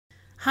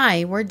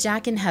Hi, we're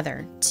Jack and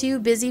Heather, two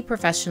busy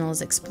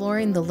professionals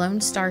exploring the Lone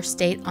Star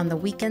State on the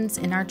weekends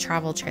in our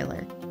travel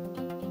trailer.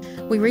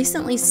 We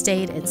recently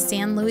stayed at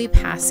San Luis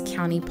Pass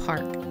County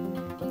Park.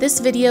 This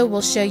video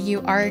will show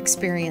you our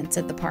experience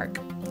at the park.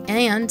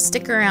 And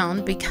stick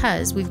around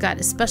because we've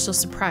got a special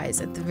surprise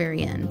at the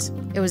very end.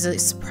 It was a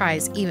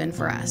surprise even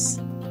for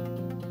us.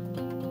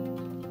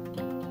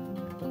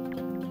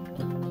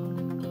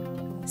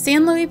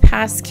 San Luis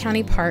Pass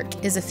County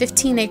Park is a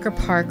 15-acre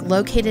park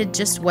located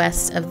just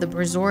west of the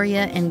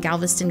Brazoria and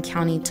Galveston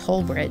County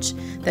toll bridge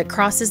that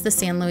crosses the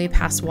San Luis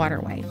Pass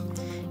waterway.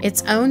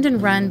 It's owned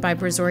and run by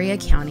Brazoria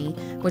County,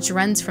 which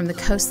runs from the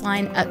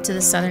coastline up to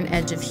the southern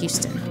edge of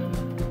Houston.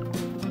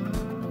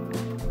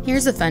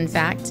 Here's a fun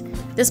fact.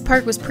 This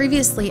park was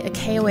previously a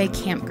KOA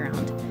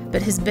campground,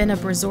 but has been a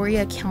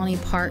Brazoria County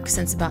park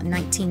since about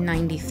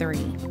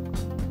 1993.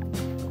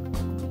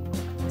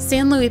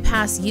 San Luis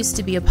Pass used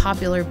to be a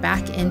popular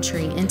back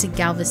entry into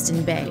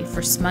Galveston Bay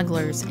for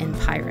smugglers and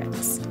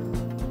pirates.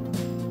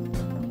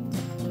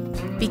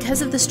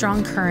 Because of the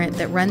strong current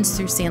that runs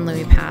through San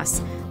Luis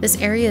Pass,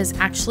 this area is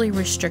actually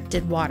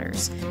restricted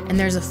waters, and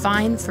there's a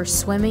fine for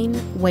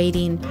swimming,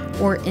 wading,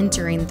 or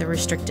entering the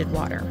restricted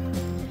water.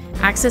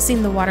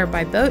 Accessing the water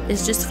by boat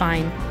is just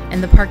fine,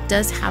 and the park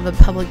does have a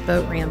public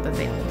boat ramp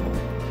available.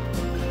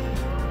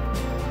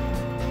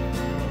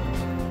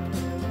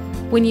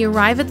 When you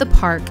arrive at the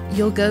park,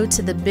 you'll go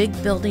to the big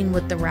building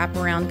with the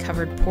wraparound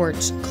covered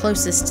porch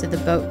closest to the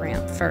boat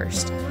ramp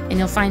first, and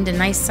you'll find a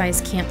nice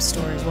sized camp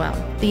store as well.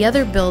 The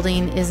other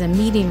building is a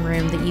meeting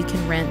room that you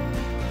can rent.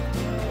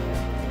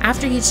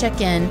 After you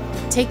check in,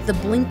 take the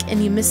Blink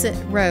and You Miss It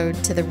road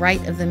to the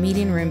right of the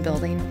meeting room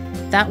building.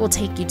 That will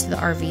take you to the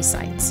RV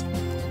sites.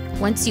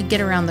 Once you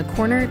get around the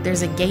corner,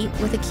 there's a gate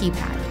with a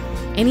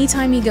keypad.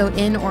 Anytime you go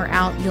in or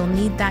out, you'll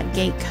need that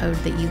gate code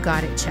that you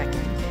got at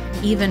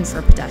check-in, even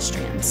for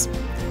pedestrians.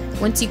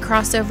 Once you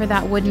cross over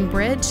that wooden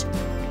bridge,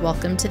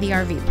 welcome to the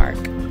RV park.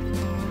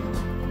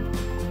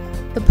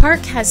 The park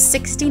has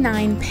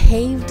 69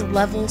 paved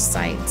level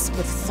sites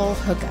with full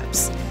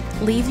hookups.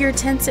 Leave your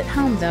tents at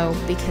home though,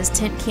 because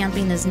tent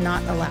camping is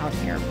not allowed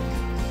here.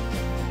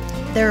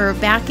 There are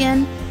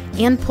back-in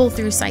and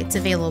pull-through sites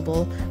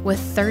available with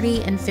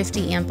 30 and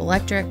 50 amp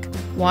electric,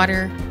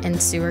 water,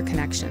 and sewer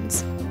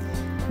connections.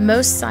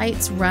 Most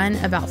sites run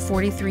about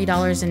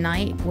 $43 a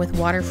night, with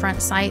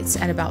waterfront sites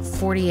at about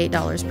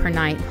 $48 per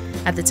night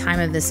at the time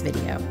of this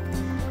video.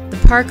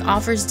 The park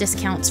offers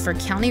discounts for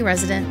county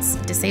residents,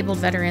 disabled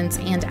veterans,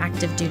 and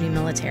active duty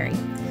military.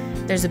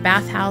 There's a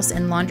bathhouse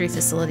and laundry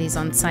facilities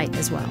on site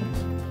as well.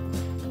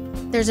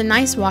 There's a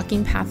nice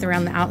walking path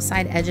around the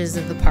outside edges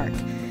of the park,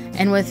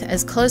 and with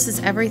as close as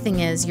everything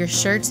is, you're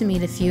sure to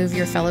meet a few of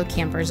your fellow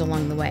campers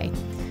along the way.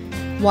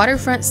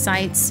 Waterfront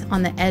sites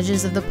on the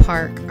edges of the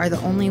park are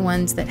the only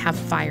ones that have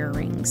fire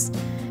rings.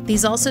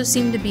 These also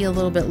seem to be a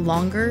little bit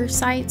longer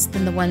sites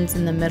than the ones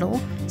in the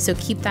middle, so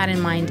keep that in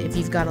mind if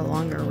you've got a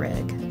longer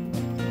rig.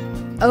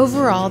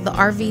 Overall, the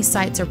RV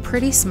sites are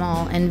pretty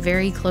small and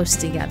very close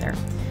together.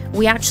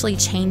 We actually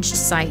changed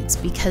sites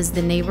because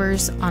the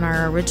neighbors on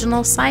our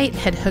original site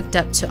had hooked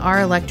up to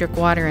our electric,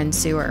 water, and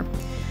sewer.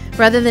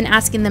 Rather than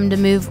asking them to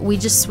move, we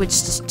just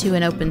switched to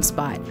an open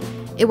spot.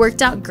 It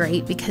worked out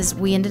great because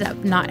we ended up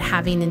not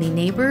having any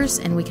neighbors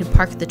and we could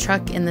park the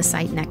truck in the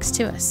site next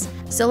to us.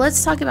 So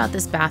let's talk about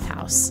this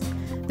bathhouse.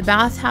 The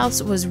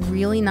bathhouse was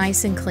really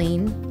nice and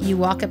clean. You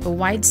walk up a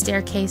wide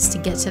staircase to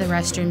get to the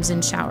restrooms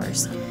and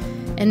showers.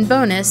 And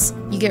bonus,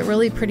 you get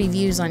really pretty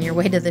views on your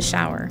way to the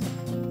shower.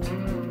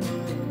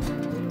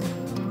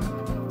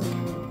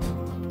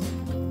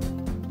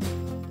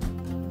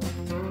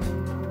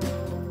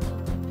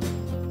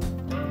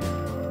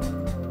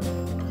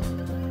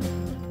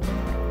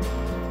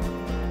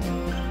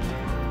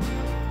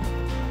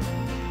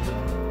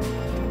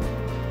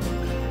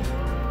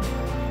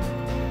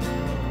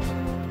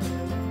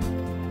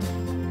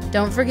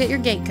 Don't forget your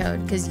gate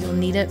code because you'll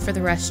need it for the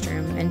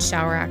restroom and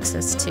shower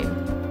access too.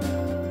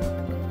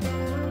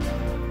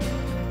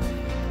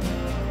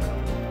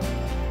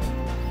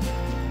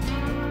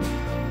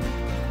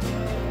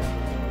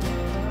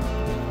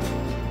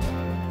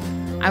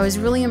 I was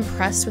really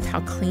impressed with how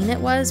clean it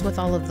was with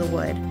all of the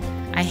wood.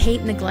 I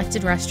hate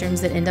neglected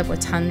restrooms that end up with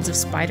tons of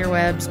spider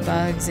webs,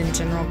 bugs, and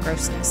general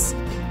grossness.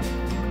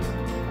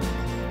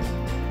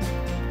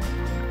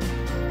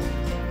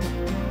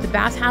 The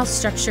bathhouse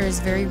structure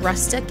is very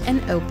rustic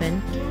and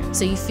open,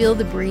 so you feel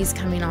the breeze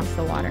coming off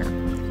the water.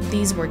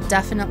 These were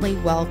definitely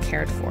well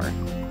cared for.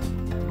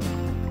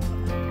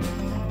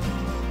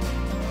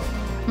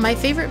 My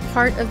favorite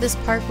part of this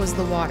park was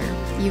the water.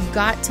 You've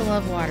got to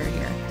love water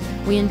here.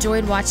 We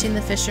enjoyed watching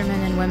the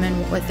fishermen and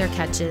women with their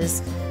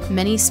catches,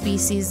 many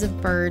species of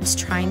birds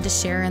trying to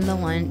share in the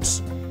lunch,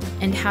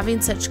 and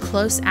having such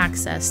close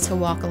access to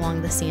walk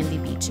along the sandy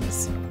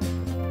beaches.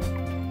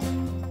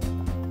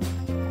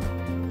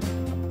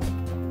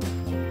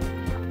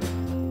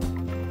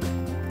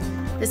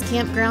 This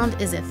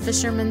campground is a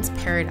fisherman's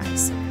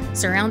paradise,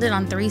 surrounded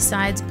on 3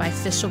 sides by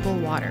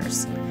fishable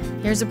waters.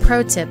 Here's a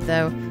pro tip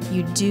though,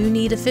 You do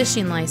need a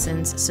fishing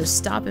license, so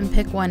stop and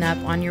pick one up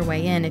on your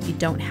way in if you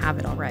don't have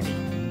it already.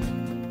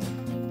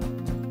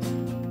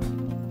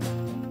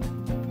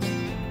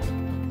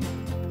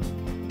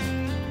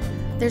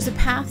 There's a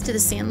path to the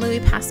San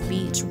Luis Pass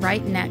Beach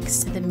right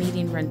next to the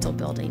meeting rental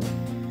building.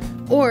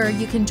 Or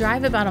you can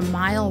drive about a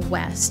mile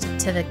west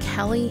to the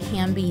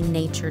Kelly-Hamby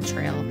Nature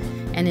Trail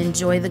and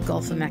enjoy the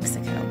Gulf of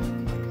Mexico.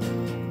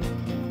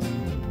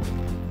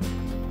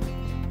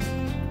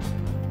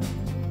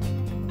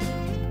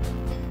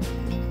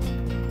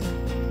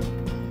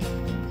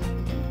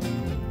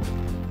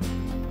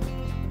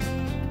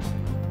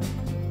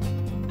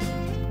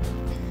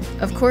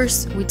 Of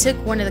course, we took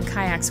one of the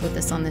kayaks with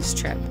us on this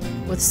trip.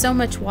 With so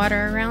much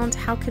water around,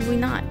 how could we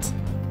not?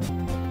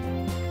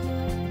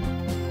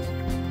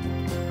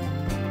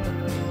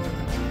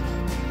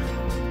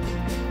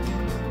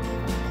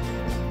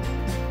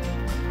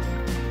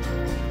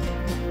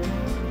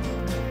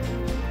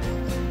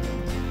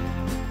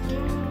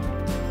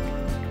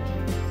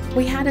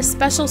 We had a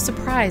special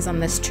surprise on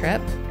this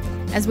trip.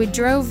 As we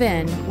drove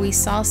in, we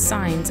saw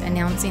signs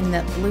announcing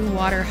that Blue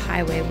Water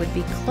Highway would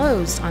be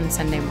closed on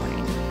Sunday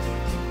morning.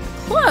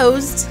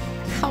 Closed?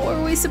 How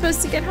are we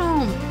supposed to get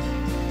home?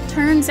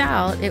 Turns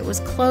out it was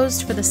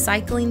closed for the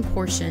cycling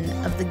portion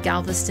of the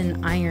Galveston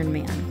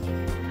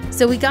Ironman.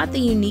 So we got the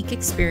unique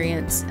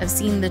experience of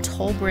seeing the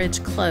toll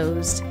bridge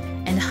closed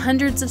and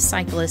hundreds of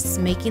cyclists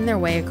making their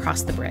way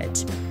across the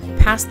bridge,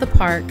 past the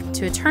park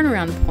to a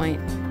turnaround point,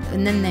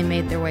 and then they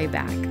made their way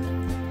back.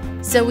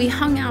 So we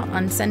hung out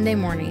on Sunday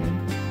morning,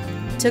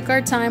 took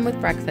our time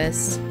with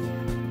breakfast,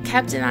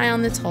 kept an eye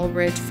on the toll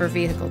bridge for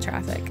vehicle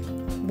traffic.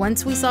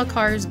 Once we saw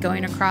cars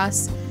going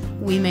across,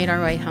 we made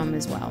our way home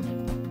as well.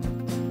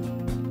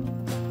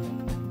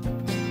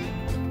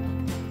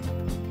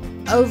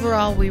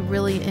 Overall, we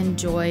really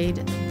enjoyed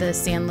the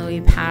San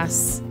Luis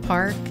Pass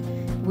Park.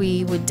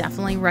 We would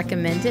definitely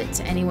recommend it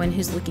to anyone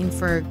who's looking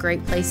for a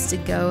great place to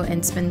go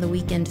and spend the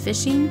weekend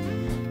fishing.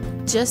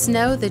 Just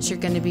know that you're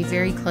going to be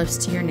very close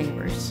to your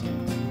neighbors.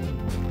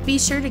 Be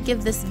sure to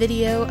give this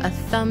video a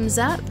thumbs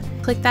up.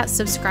 Click that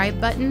subscribe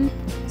button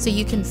so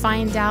you can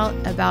find out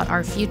about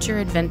our future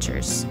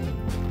adventures.